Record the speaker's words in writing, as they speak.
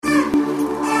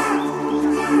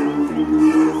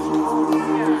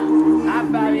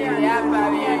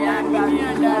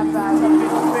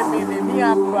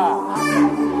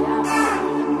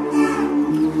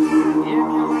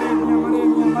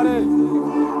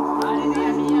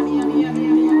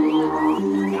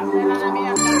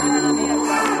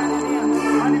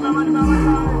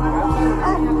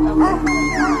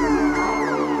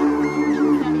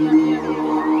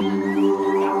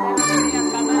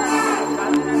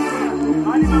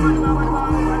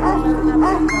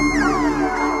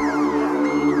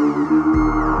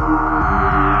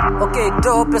Okay,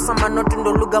 do pesa manoti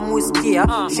ndo lugha muisikia.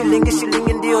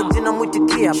 Shilingi ndio jina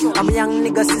muitikia. I'm young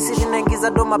nigga sisi ninaingiza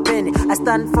do mapeni. I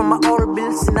stand for my all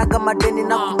bills, sinaga madeni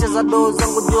na kucheza do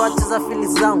zangu juu acheza fili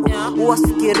zangu.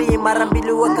 Uwafikiri mara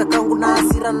mbili weka kangu na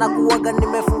hasira na kuwaga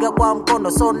nimefunga kwa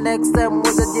mkono. So next time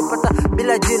mweze jipata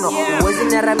bila jino. Mwezi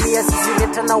neramia sisi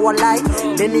netana walai.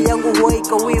 Deni yangu huwa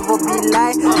ikawivo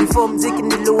bilai. Before mziki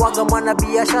niliwaga mwana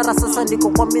biashara. Sasa niko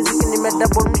kwa miziki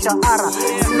nimedouble mshahara.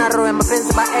 Sina roho ya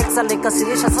mapenzi ba exa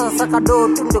nikasirisha. Sasa saka do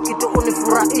tu ndo kitu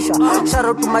unifurahisha. Shout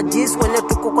out to my G's wenye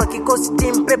tuko kwa kikosi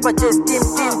team paper chase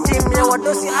team ya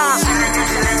wadosi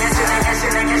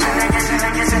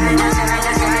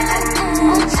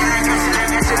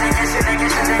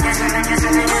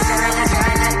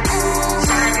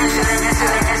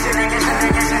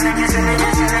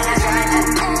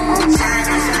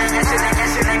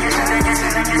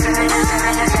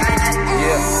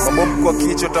Mabobu kwa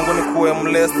kicho tangu ni kuwe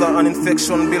mlesa. An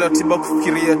infection bila tiba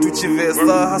kufikiria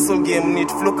tuchivesa. Hustle game need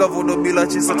flow kavodo bila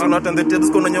chisa. Tunatende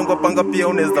tips kona nyongo panga pia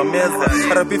uneza meza.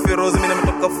 Harapi ferozi mina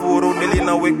metoka furu. Deli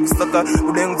na weku saka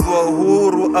udengzua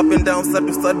uhuru. Up and down side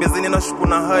to side bezini na shuku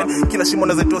na hide. Kila shimo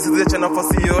na zetu zizecha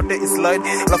nafasi yote islide.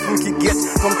 Lafu get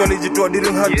from college to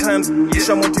during hard times.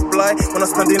 Kisha multiply when I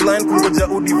stand in line kungoja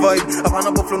udivide.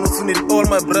 Apana boflo nusu need all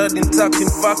my bread intact. In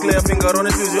fact lay a finger on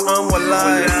it use your arm while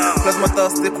alive. Plasma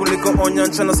taste kuliko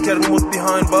onyancha na scared most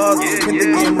behind bars. In the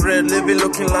game red living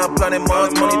looking like planet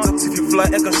Mars. Money talks if you fly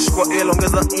eka shukwa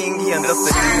elongeza ingi and that's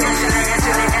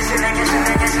it.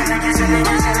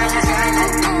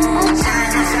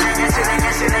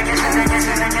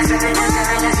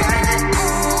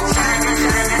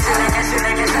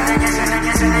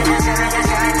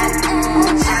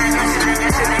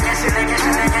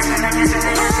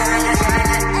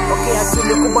 Okay,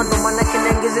 akili kubwa ndo manake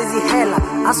naingiza hizi hela.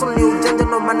 Hustle ni ujanja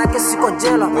ndo manake siko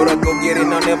jela. Bora go get it,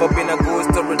 I've never been a ghost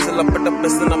story till I put up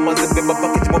pesa na mazi beba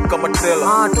package mob kama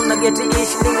trailer. Tunageti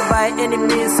Shillingi by any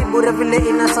means. Sibure vile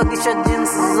inasagisha jeans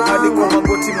zangu. Hadi kwa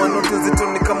magoti manoti zito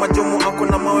ni kama jomo ako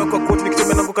na mawe kwa koti.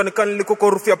 Nikitembea na kukanikani liko kwa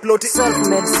rufu ya ploti.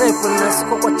 Self-made, safe na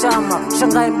siko kwa chama.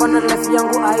 Shangai mbona life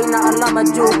yangu haina alama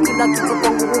juu. Kila kitu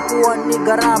kwangu hukuwa ni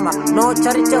gharama. No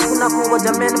charity hakuna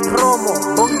kungoja men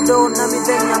promo. Bondo na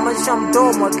mideni ya maisha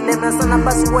mdomo. Akilemea sana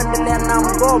basi uendelea na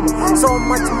mgomo. So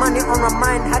much money on my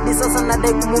mind. Hadi sasa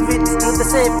nadai kumove it to the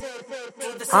safe.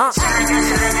 Huh?